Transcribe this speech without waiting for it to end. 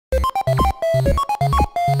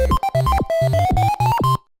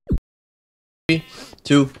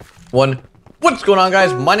2, 1. What's going on,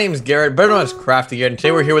 guys? My name is Garrett, better known as CraftyGarrett, and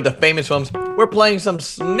today we're here with the famous ones. We're playing some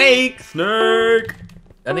Snake. Snake.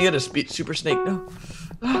 I didn't get a super snake. No.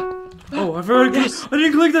 Oh, I forgot. Yes. I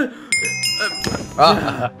didn't click that.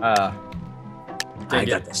 I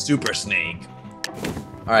got the super snake.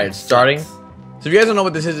 All right, starting. So if you guys don't know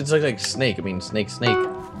what this is, it's like snake. I mean, snake.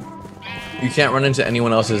 You can't run into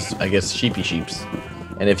anyone else's, I guess, sheeps.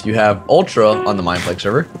 And if you have Ultra on the Mineplex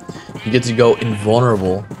server, you get to go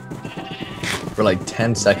invulnerable for like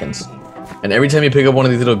 10 seconds. And every time you pick up one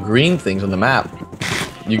of these little green things on the map,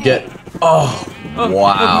 you get... Oh,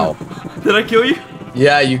 wow. Did I kill you?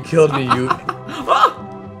 Yeah, you killed me, you...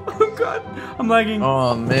 Oh, God. I'm lagging.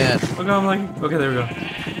 Oh, man. Oh, God, I'm lagging. Okay, there we go.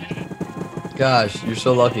 Gosh, you're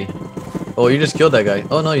so lucky. Oh, you just killed that guy.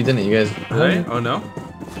 Oh, no, you didn't. You guys... Did I? Oh, no?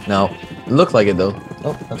 No. It looked like it, though.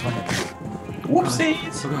 Oh, that's fine.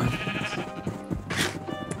 Whoopsies. Oh, God.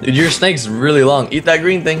 Dude, your snake's really long. Eat that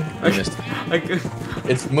green thing.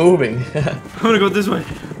 It's moving. I'm gonna go this way.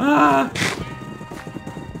 Ah!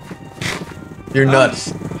 You're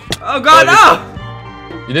nuts. Oh God,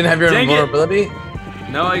 no! You didn't have your invulnerability?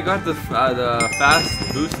 No, I got the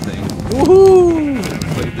fast boost thing. Woohoo!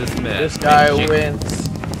 Look at this man. This guy wins.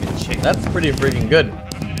 That's pretty freaking good.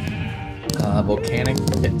 Volcanic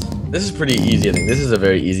pit. This is pretty easy, I think. This is a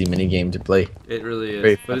very easy mini game to play. It really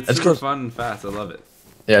is. But it's super fun and fast. I love it.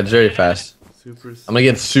 Yeah, it's very fast. I'm gonna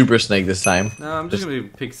get Super Snake this time. No, I'm just gonna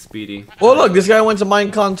pick Speedy. Oh look, this guy went to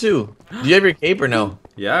Minecon too. Do you have your cape or no?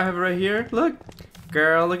 Yeah, I have it right here. Look,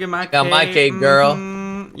 girl, look at my cape. Got my cape, girl.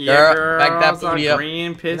 Yeah, girl, back that booty up.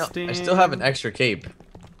 Green piston. I still have an extra cape.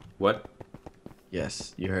 What?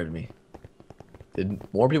 Yes, you heard me. Did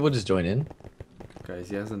more people just join in? Guys,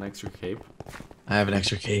 he has an extra cape. I have an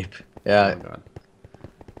extra cape. Yeah. Oh my God.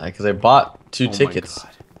 Because I bought 2 tickets.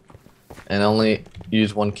 And only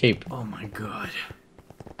use 1 cape. Oh my God.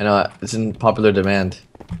 I know, it's in popular demand.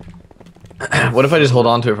 What if I just hold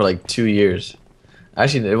on to it for like 2 years?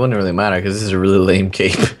 Actually, it wouldn't really matter because this is a really lame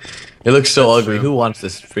cape. It looks so ugly. Who wants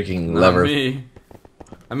this freaking lever? Not me.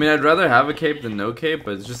 I mean, I'd rather have a cape than no cape,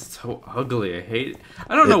 but it's just so ugly. I hate it.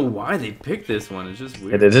 I don't know why they picked this one. It's just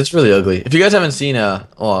weird. It is. It's really ugly. If you guys haven't seen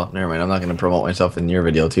oh, never mind. I'm not going to promote myself in your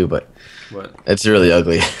video too, but... What? It's really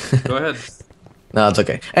ugly. Go ahead. No, it's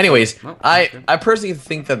okay. Anyways, Oh, I personally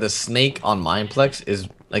think that the snake on Mineplex is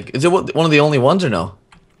like, is it one of the only ones or no?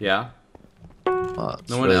 Yeah. Oh,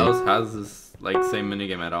 No one else has this like same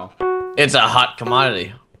minigame at all. It's a hot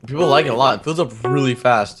commodity. People like it a lot. It fills up really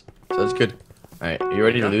fast, so that's good. All right, are you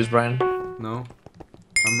ready to lose, Brian? No.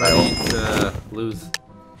 I'm ready to lose.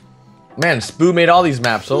 Man, Spoo made all these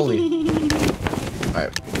maps. Holy. All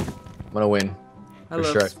right, I'm gonna win for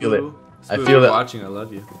sure. I feel it. I feel that. Watching, I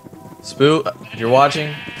love you. Spoo, if you're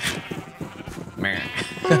watching, man.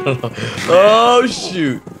 Oh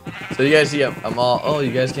shoot! So you guys see, I'm all. Oh,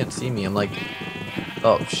 you guys can't see me. I'm like,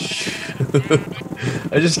 oh shoot!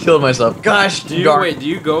 I just killed myself. Gosh, do you wait? Do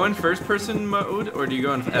you go in first-person mode or do you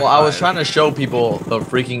go in? F5? Well, I was trying to show people the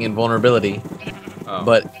freaking invulnerability,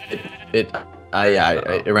 but it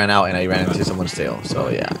ran out and I ran into someone's tail. So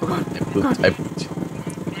yeah, I pooped.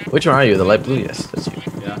 Which one are you? The light blue? Yes, that's you.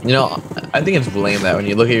 Yeah. You know, I think it's lame that when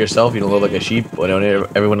you look at yourself, you don't look like a sheep, but when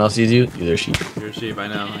everyone else sees you, you're a sheep. You're a sheep, I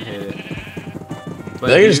know. I hate it. But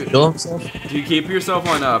Did I just kill himself? Do you keep yourself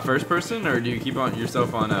on first person, or do you keep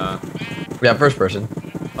yourself on Yeah, first person.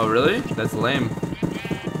 Oh really? That's lame.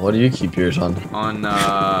 What do you keep yours on? On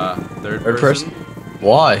third person.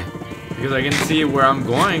 Why? Because I can see where I'm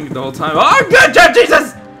going the whole time. Oh, good job,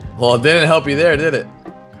 Jesus! Well, it didn't help you there, did it?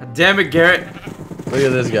 God damn it, Garrett. Look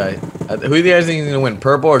at this guy. Who do you guys think is gonna win?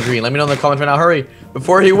 Purple or green? Let me know in the comments right now. Hurry!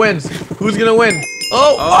 Before he wins, who's gonna win?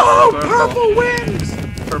 Oh, purple wins!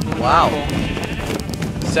 Purple. Wow.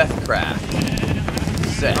 Seth Craft.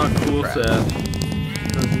 Seth. Oh, cool, Craft. Seth.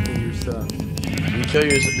 Don't you think you're Seth?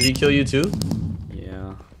 Did he kill you too?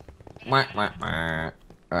 Yeah. All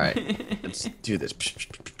right, let's do this.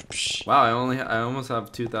 Wow, I almost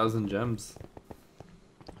have 2,000 gems.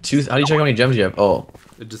 How do you check how many gems you have? Oh,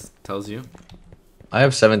 It just tells you. I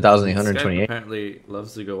have 7,828. Apparently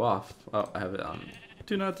loves to go off. Oh, I have it on.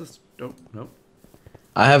 Do not just. Nope. Nope.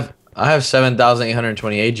 I have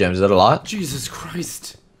 7,828 gems. Is that a lot? Jesus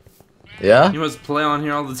Christ. Yeah. You must play on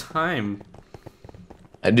here all the time.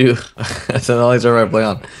 I do. That's the only server I play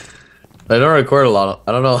on. I don't record a lot.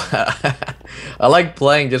 I don't know. I like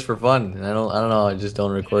playing just for fun. I don't know. I just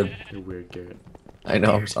don't record. You're weird, Garrett. I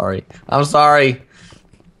know. I'm sorry. I'm sorry.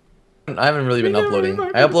 I haven't really been uploading.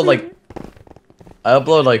 I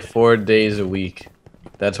upload like 4 days a week.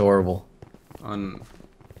 That's horrible. On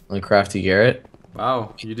CraftyGarrett.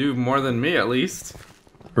 Wow, you do more than me at least.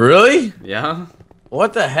 Really? Yeah.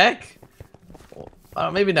 What the heck?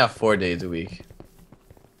 Maybe not 4 days a week.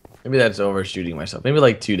 Maybe that's overshooting myself. Maybe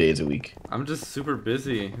like 2 days a week. I'm just super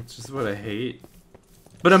busy. It's just what I hate.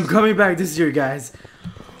 But I'm coming back this year, guys.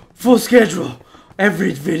 Full schedule.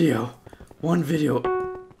 Every video. One video.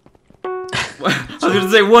 I was gonna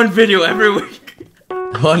say one video every week.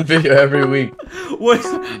 One video every week. What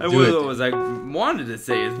I wanted to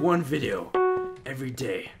say is one video every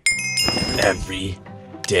day. Every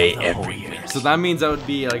day, every year. So that means I would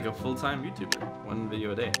be like a full-time YouTuber. One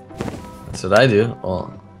video a day. That's what I do.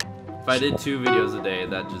 Well, if I did 2 videos a day,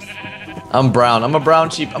 that just... I'm brown. I'm a brown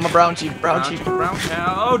sheep. I'm a brown sheep. Brown sheep. Brown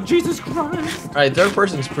cow. Oh, Jesus Christ. Alright, third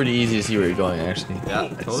person's pretty easy to see where you're going, actually. Yeah,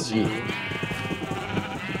 told you.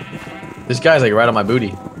 This guy's like right on my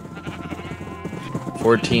booty.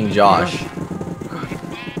 14 Josh.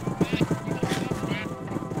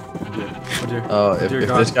 Oh, if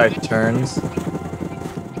this guy turns...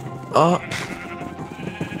 Oh.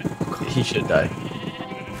 He should die.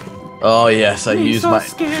 Oh, yes, I used my...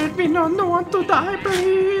 scared, we don't want to die,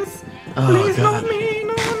 please. Oh, Please God. not me.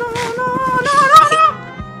 No.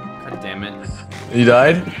 God damn it. You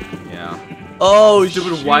died? Yeah. Oh,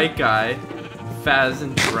 Stupid white guy. Faz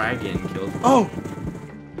and Dragon killed him. Oh!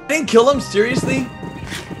 Didn't kill him? Seriously?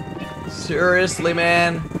 Seriously,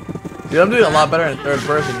 man? Dude, I'm doing a lot better in third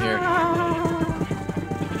person here.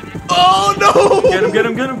 Oh, no! Get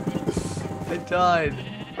him. I died.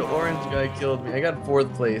 The orange guy killed me. I got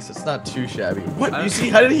 4th place. It's not too shabby. What? You see?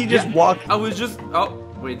 How did he just walk? I was just... Oh,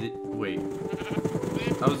 wait.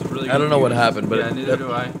 I was really... I don't know what happened, but... Yeah, neither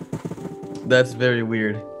do I. That's very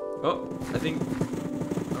weird. Oh, I think...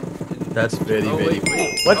 That's very, very...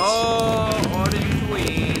 Wait. What? Oh, orange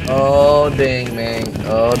wing. Oh, dang, man.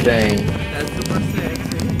 Oh, dang. That's super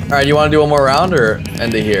sexy. Alright, you want to do one more round or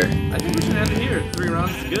end it here? I think we should end it here. 3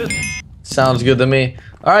 rounds is good. Sounds good to me.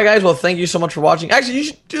 Alright, guys. Well, thank you so much for watching. Actually, you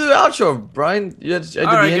should do the outro, Brian. I did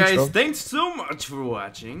Alright, the guys. intro. Thanks so much for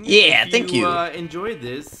watching. Yeah, if thank you. Enjoyed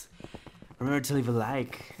this, remember to leave a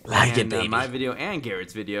like. Like it, and, baby. my video and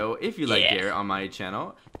Garrett's video. If you like Garrett on my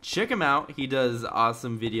channel, check him out. He does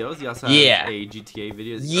awesome videos. He also has a GTA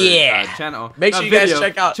video channel. Make sure you guys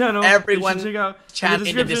check out everyone's check out chat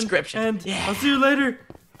in the description. And I'll see you later.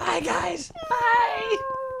 Bye, guys. Bye.